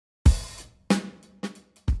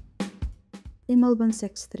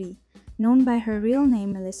Imelbon63, known by her real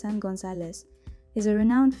name Melissa Gonzalez, is a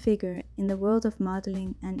renowned figure in the world of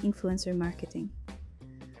modeling and influencer marketing.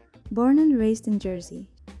 Born and raised in Jersey,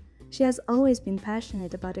 she has always been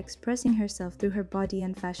passionate about expressing herself through her body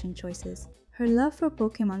and fashion choices. Her love for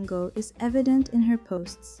Pokemon Go is evident in her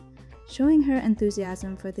posts, showing her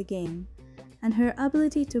enthusiasm for the game and her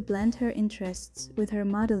ability to blend her interests with her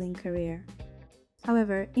modeling career.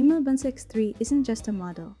 However, Imelbon63 isn't just a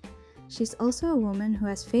model. She's also a woman who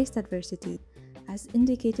has faced adversity, as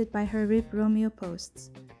indicated by her Rip Romeo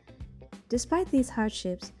posts. Despite these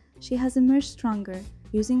hardships, she has emerged stronger,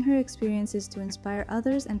 using her experiences to inspire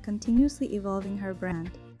others and continuously evolving her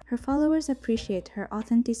brand. Her followers appreciate her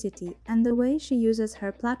authenticity and the way she uses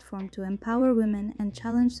her platform to empower women and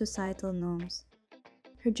challenge societal norms.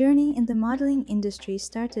 Her journey in the modeling industry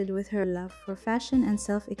started with her love for fashion and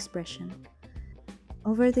self-expression.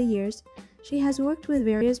 Over the years, she has worked with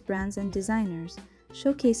various brands and designers,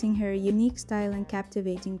 showcasing her unique style and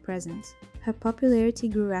captivating presence. Her popularity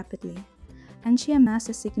grew rapidly, and she amassed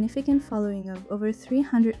a significant following of over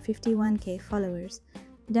 351,000 followers,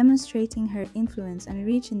 demonstrating her influence and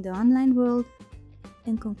reach in the online world.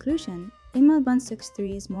 In conclusion,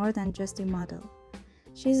 Imelbon63 is more than just a model.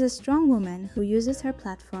 She is a strong woman who uses her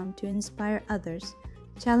platform to inspire others,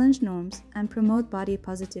 challenge norms, and promote body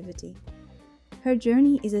positivity. Her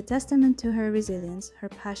journey is a testament to her resilience, her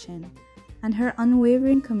passion, and her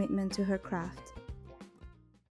unwavering commitment to her craft.